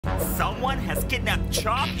Someone has kidnapped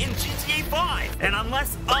Chop in GTA 5. And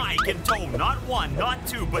unless I can tow not one, not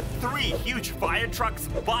two, but 3 huge fire trucks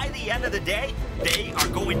by the end of the day, they are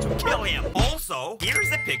going to kill him. Also,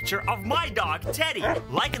 here's a picture of my dog, Teddy.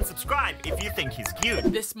 Like and subscribe if you think he's cute.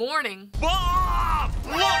 This morning. Bob!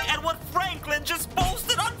 Look at what Franklin just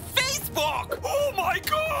posted on Facebook! Oh my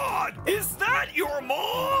god! Is that your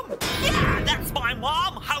mom? Yeah, that's my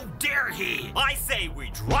mom! How dare he! I say we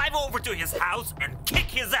drive over to his house and kick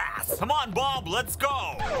his ass! Come on, Bob, let's go!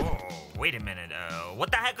 Oh, wait a minute,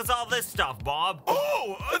 what the heck is all this stuff, Bob?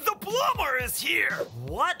 Oh, the plumber is here!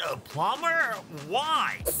 What, a plumber?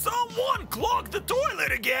 Why? Someone clogged the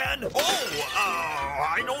toilet again! Oh,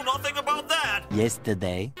 I know nothing about that!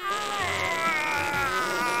 Yesterday.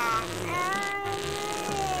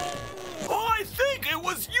 I think it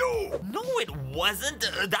was you! No, it wasn't.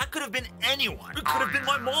 That could have been anyone. It could have been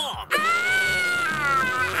my mom.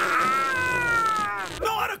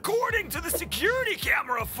 Not according to the security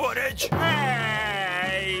camera footage!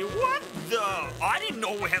 Hey, what the? I didn't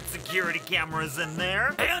know we had security cameras in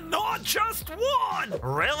there. And not just one!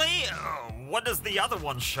 Really? What does the other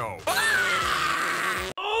one show?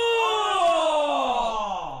 Oh!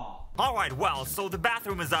 Alright, well, so the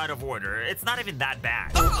bathroom is out of order. It's not even that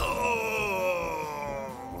bad.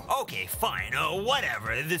 Okay, fine,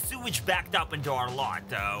 whatever. The sewage backed up into our lot.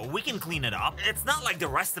 We can clean it up. It's not like the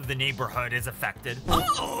rest of the neighborhood is affected.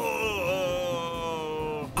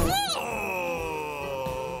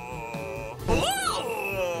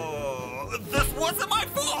 This wasn't my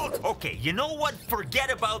fault! Okay, you know what?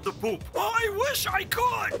 Forget about the poop. I wish I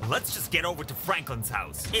could! Let's just get over to Franklin's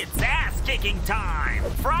house. It's ass-kicking time!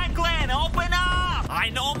 Franklin, open up! I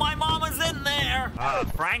know my mama's in there.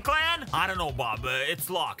 Franklin? I don't know, Bob. It's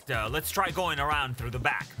locked. Let's try going around through the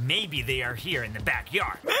back. Maybe they are here in the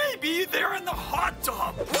backyard. Maybe they're in the hot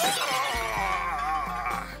tub.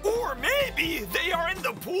 Or maybe they are in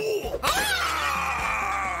the pool.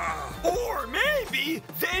 Or maybe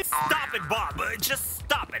they... Stop it, Bob. Just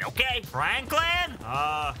stop it, okay? Franklin?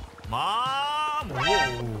 Mom?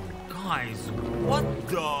 Whoa. Guys, what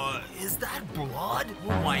the... Is that blood?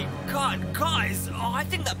 Oh my god, guys. I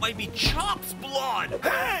think that might be Chop's blood.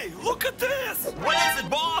 Hey, look at this. What is it,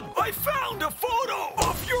 Bob? I found a photo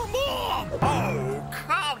of your mom. Oh,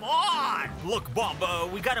 come on. Look,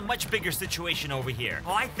 Bob, we got a much bigger situation over here.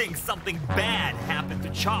 I think something bad happened to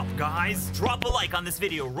Chop, guys. Drop a like on this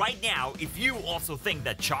video right now if you also think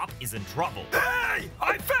that Chop is in trouble. Hey,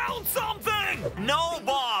 I found something. No,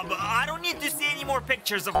 Bob, I don't need to see any more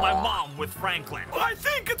pictures of my mom with Franklin. I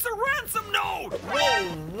think it's a ransom note.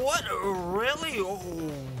 Whoa, what? Really?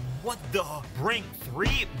 Oh, what the? Bring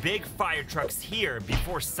 3 big fire trucks here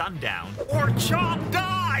before sundown, or Chop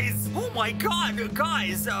dies! Oh my god,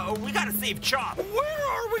 guys, we gotta save Chop. Where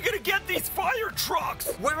are we gonna get these fire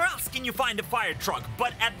trucks? Where else can you find a fire truck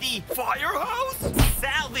but at the firehouse?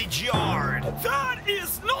 Salvage yard? That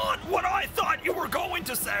is not what I thought you were going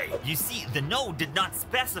to say. You see, the note did not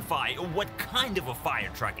specify what kind of a fire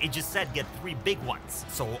truck. It just said get 3 big ones.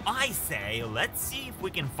 So I say, let's see if we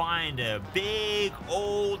can find a big,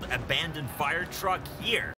 old, abandoned fire truck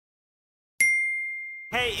here.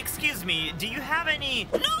 Hey, excuse me, do you have any...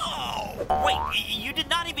 No! Wait, you did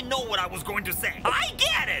not even know what I was going to say. I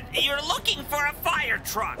get it! You're looking for a fire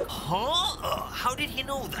truck. Huh? How did he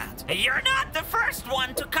know that? You're not the first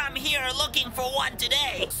one to come here looking for one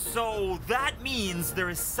today. So that means there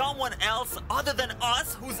is someone else other than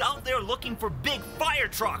us who's out there looking for big fire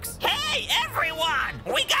trucks. Hey, everyone!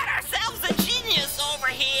 We got ourselves a genius over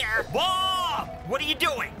here. Bob! What are you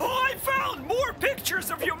doing? I found more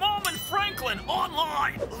pictures of your mom and Franklin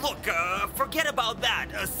online. Look, forget about that.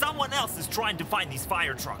 Someone else is trying to find these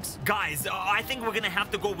fire trucks. Guys, I think we're gonna have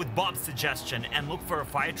to go with Bob's suggestion and look for a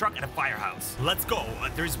fire truck at a firehouse. Let's go.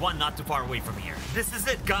 There's one not too far away from here. This is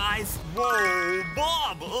it, guys. Whoa,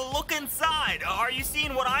 Bob, look inside. Are you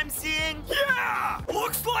seeing what I'm seeing? Yeah!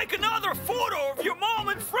 Looks like another photo of your mom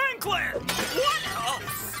and Franklin. What? Oh,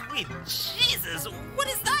 sweet Jesus. What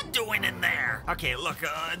is that doing in there? Okay, look,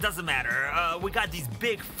 it doesn't matter. We got these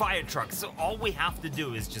big fire trucks, so all we have to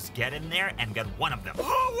do is just get in there and get one of them.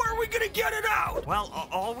 How are we gonna get it out? Well,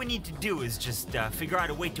 all we need to do is just figure out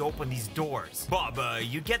a way to open these doors. Bob,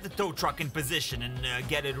 you get the tow truck in position and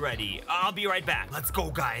get it ready. I'll be right back. Let's go,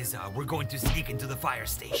 guys. We're going to sneak into the fire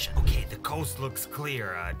station. Okay, the coast looks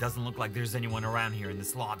clear. Doesn't look like there's anyone around here in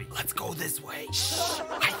this lobby. Let's go this way. Shh!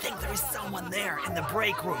 I think there is someone there in the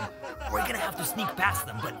break room. We're gonna have to sneak past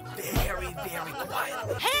them, but very, very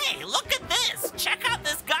quietly. Hey, look at this! Check out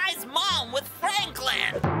this guy's mom with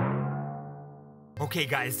Franklin! Okay,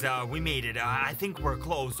 guys, we made it. I think we're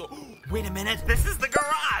close. Oh, wait a minute. This is the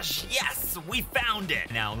garage. Yes, we found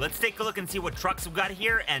it. Now, let's take a look and see what trucks we got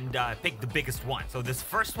here and pick the biggest one. So this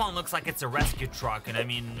first one looks like it's a rescue truck, and I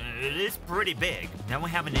mean, it is pretty big. Then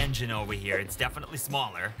we have an engine over here. It's definitely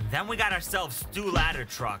smaller. Then we got ourselves two ladder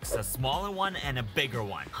trucks, a smaller one and a bigger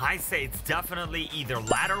one. I say it's definitely either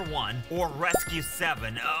ladder 1 or rescue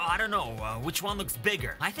 7. I don't know. Which one looks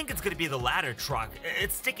bigger? I think it's gonna be the ladder truck.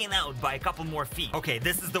 It's sticking out by a couple more feet. Okay,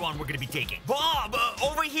 this is the one we're gonna be taking. Bob,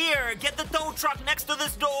 over here, get the tow truck next to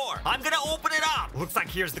this door. I'm gonna open it up. Looks like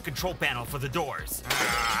here's the control panel for the doors.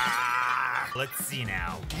 Let's see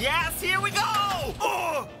now. Yes, here we go!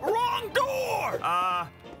 Oh, wrong door!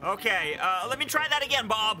 Okay, let me try that again,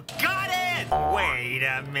 Bob. Got it! Wait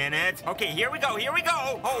a minute. Okay, here we go, here we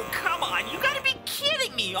go. Oh, come on, you gotta be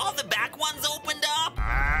kidding me. All the back ones opened up?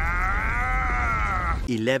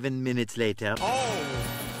 11 minutes later. Oh,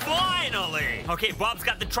 finally! Okay, Bob's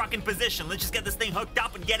got the truck in position. Let's just get this thing hooked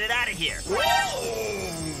up and get it out of here. Whoa!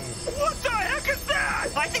 What the heck is that?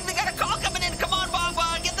 I think they got a call coming in. Come on, Bob,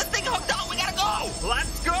 get this thing hooked up. We gotta go.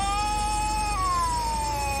 Let's go!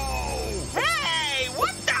 Hey,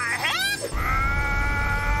 what the heck?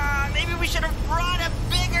 Maybe we should have brought a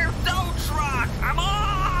bigger tow truck. Come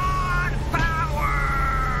on, power!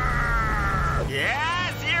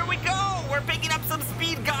 Yes, here we go. We're picking up some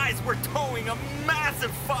speed, guys. We're towing a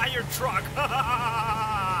massive fire truck.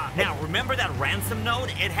 Now, remember that ransom note?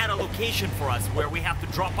 It had a location for us where we have to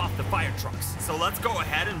drop off the fire trucks. So let's go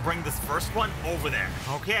ahead and bring this first one over there.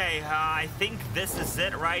 Okay, I think this is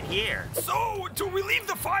it right here. So, do we leave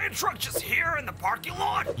the fire truck just here in the parking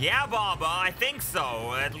lot? Yeah, Bob, I think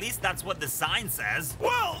so. At least that's what the sign says.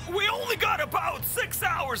 Well, we only got about 6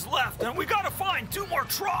 hours left, and we gotta find 2 more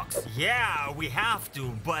trucks. Yeah, we have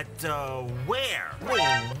to, but where?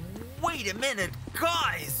 Whoa, wait a minute,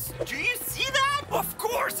 guys. Do you see that? Of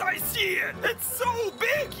course I see it. It's so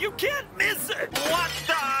big, you can't miss it. What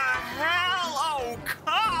the hell? Oh,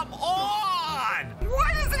 come on.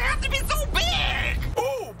 Why does it have to be so big?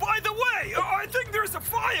 Oh, by the way, I think there's a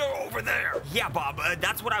fire over there. Yeah, Bob,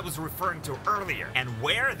 that's what I was referring to earlier. And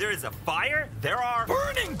where there is a fire, there are...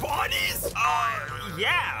 Burning bodies?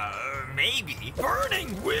 Yeah, maybe. Burning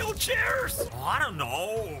wheelchairs? Oh, I don't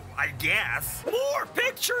know, I guess. More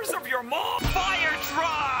pictures of your mom? Fire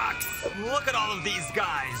trucks! Look at all of these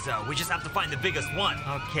guys. We just have to find the biggest one.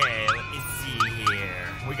 Okay, let me see here.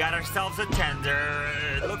 We got ourselves a tender.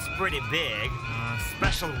 It looks pretty big.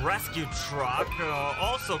 Special rescue truck,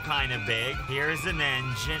 also kind of big. Here's an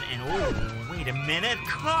engine, and oh, wait a minute.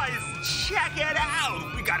 Guys, check it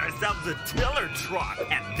out. We got ourselves a tiller truck.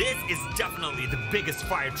 And this is definitely the biggest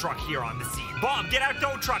fire truck here on the scene. Bob, get our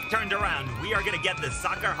tow truck turned around. We are gonna get this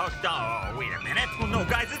sucker hooked up. Oh, wait a minute. Oh no,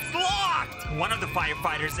 guys, it's locked. One of the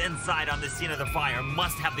firefighters inside on the scene of the fire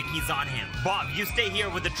must have the keys on him. Bob, you stay here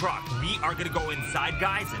with the truck. We are gonna go inside,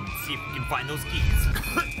 guys, and see if we can find those keys.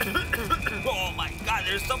 Oh my God,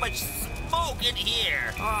 there's so much smoke in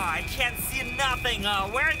here. Oh, I can't see nothing.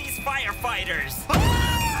 Where are these firefighters?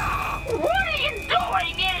 What are you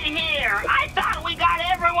doing in here? I thought we got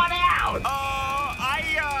everyone out.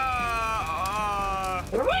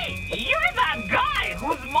 Wait, you're that guy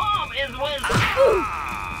whose mom is with...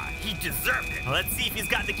 He deserved it. Let's see if he's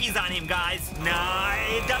got the keys on him, guys. Nah,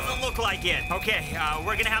 it doesn't look like it. Okay,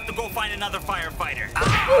 we're gonna have to go find another firefighter.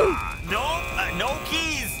 No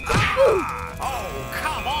keys. Oh,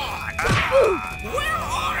 come on. Where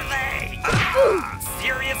are they?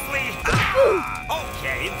 Seriously?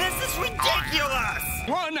 Okay, this is ridiculous.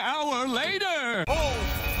 1 hour later. Oh,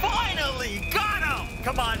 finally, got him.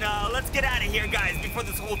 Come on, let's get out of here, guys, before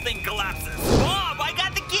this whole thing collapses. Bob, I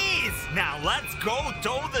got the keys. Now, let's go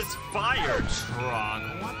tow this fire truck.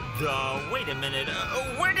 What the? Wait a minute.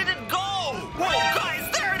 Where did it go? Whoa, guys,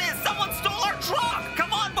 there it is. Someone stole our truck.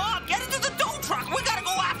 Come on, Bob, get into the tow truck. We gotta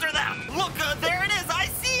go after them. Look, there it is. I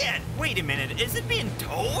see it. Wait a minute. Is it being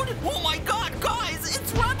towed? Oh, my God, guys,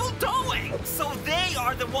 it's Rebel Towing. So they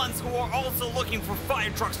are the ones who are also looking for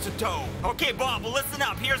fire trucks to tow. Okay, Bob, listen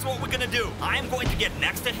up. Here's what we're gonna do. I'm going to get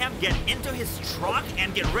next to him, get into his truck,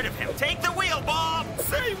 and get rid of him. Take the wheel, Bob.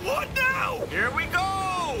 Say what now? Here we go.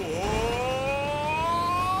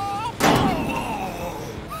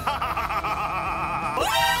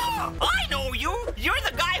 I know you. You're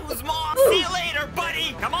the guy whose mom... See you later,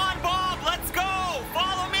 buddy. Come on, Bob. Let's go.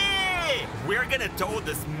 Follow me. We're gonna tow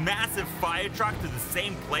this massive fire truck to the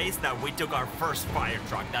same place that we took our first fire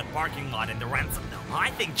truck, that parking lot in the ransom note. I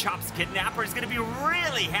think Chop's kidnapper is gonna be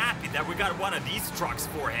really happy that we got one of these trucks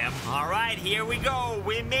for him. All right, here we go.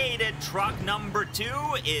 We made it. Truck number 2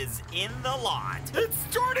 is in the lot. It's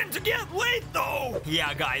starting to get late, though.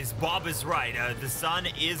 Yeah, guys, Bob is right. The sun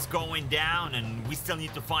is going down, and we still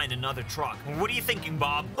need to find another truck. What are you thinking,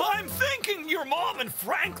 Bob? I'm thinking your mom and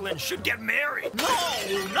Franklin should get married.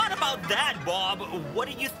 No, not about that, Bob. What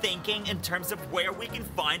are you thinking in terms of where we can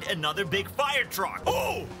find another big fire truck?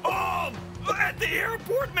 Oh, at the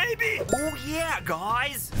airport, maybe? Oh, yeah,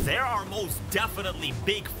 guys. There are most definitely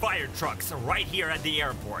big fire trucks right here at the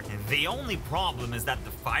airport. The only problem is that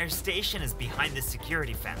the fire station is behind the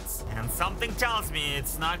security fence. And something tells me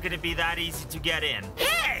it's not gonna be that easy to get in.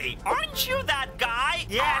 Hey, aren't you that guy?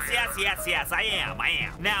 Yes, I am.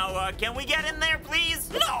 Now, can we get in there, please?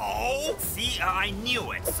 No! See, I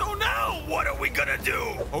knew it. So now, what are we gonna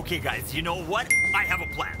do? Okay, guys, you know what? I have a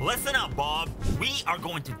plan. Listen up, Bob. We are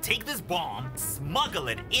going to take this bomb, smuggle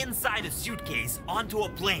it inside a suitcase onto a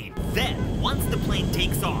plane. Then, once the plane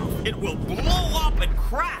takes off, it will blow up and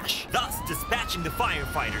crash, thus dispatching the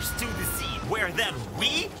firefighters to the scene, where then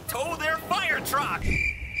we tow their fire truck.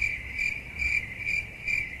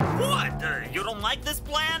 What? You don't like this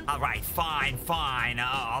plan? All right, fine.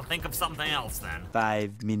 I'll think of something else then.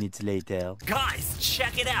 5 minutes later. Guys,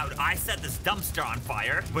 check it out. I set this dumpster on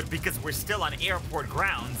fire, but because we're still on airport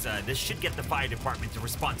grounds, this should get the fire department to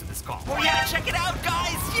respond to this call. Oh yeah, check it out,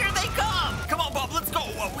 guys. Here they come. Come on, Bob, let's go.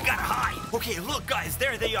 We gotta hide. Okay, look, guys,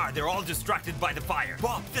 there they are. They're all distracted by the fire.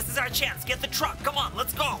 Bob, this is our chance. Get the truck. Come on,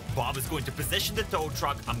 let's go. Bob is going to position the tow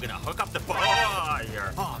truck. I'm gonna hook up the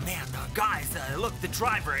fire. Oh man, guys, look, the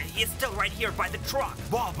driver. He is still right here by the truck.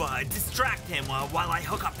 Bob, distract him while I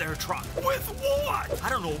hook up their truck. With what? I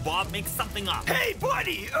don't know, Bob. Make something up. Hey,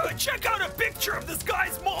 buddy, check out a picture of this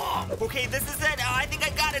guy's mom. Okay, this is it. I think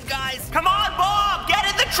I got it, guys. Come on, Bob! Get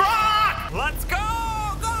in the truck! Let's go!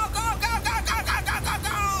 Go!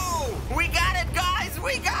 We got it, guys!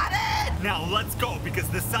 We got it! Now, let's go, because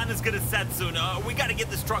the sun is gonna set soon. We gotta get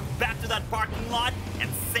this truck back to that parking lot and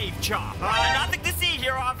save Chop. Nothing to see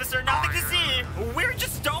here, officer. Nothing to see. We're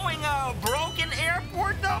just towing a broken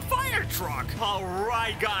airport fire truck. All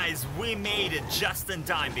right, guys. We made it just in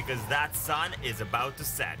time because that sun is about to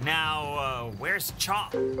set. Now, where's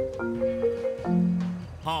Chop?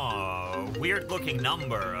 Oh, weird-looking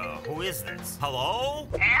number. Who is this? Hello?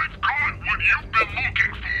 What's good? What you've been looking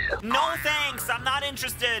for? No, thanks. I'm not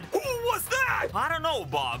interested. Who was that? I don't know,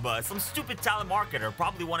 Bob. Some stupid telemarketer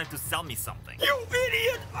probably wanted to sell me something. You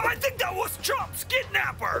idiot! I think that was Chop's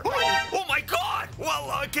kidnapper. Oh my God!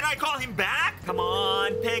 Well, can I call him back? Come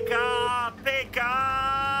on, pick up.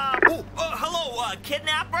 Oh, hello,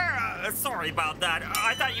 kidnapper. Sorry about that.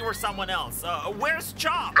 I thought you were someone else. Where's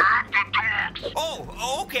Chop?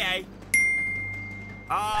 Oh, okay.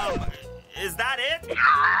 Is that it?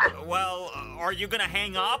 Well, are you gonna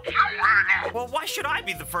hang up? Well, why should I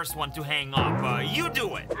be the first one to hang up? You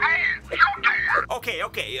do it.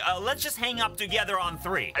 Okay, let's just hang up together on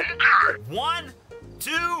 3. 1,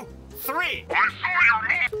 2, 3.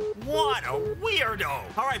 What a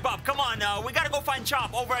weirdo. All right, Bob, come on. We gotta go find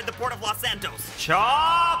Chop over at the port of Los Santos.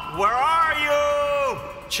 Chop, where are you?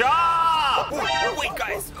 Chop! Oh, wait,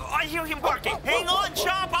 guys, I hear him barking. Hang on,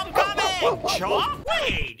 Chop, I'm coming. Chop?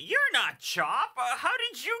 Wait, you're not Chop. How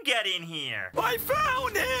did you get in here? I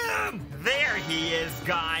found him. There he is,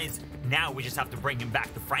 guys. Now we just have to bring him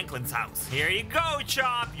back to Franklin's house. Here you go,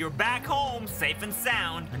 Chop. You're back home, safe and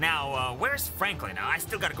sound. Now, where's Franklin? I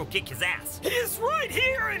still gotta go kick his ass. He's right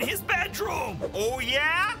here in his bedroom. Oh,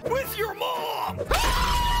 yeah? With your mom.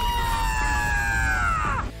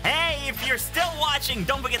 Hey, if you're still watching,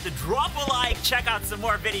 don't forget to drop a like, check out some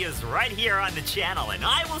more videos right here on the channel, and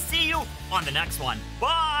I will see you on the next one.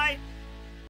 Bye!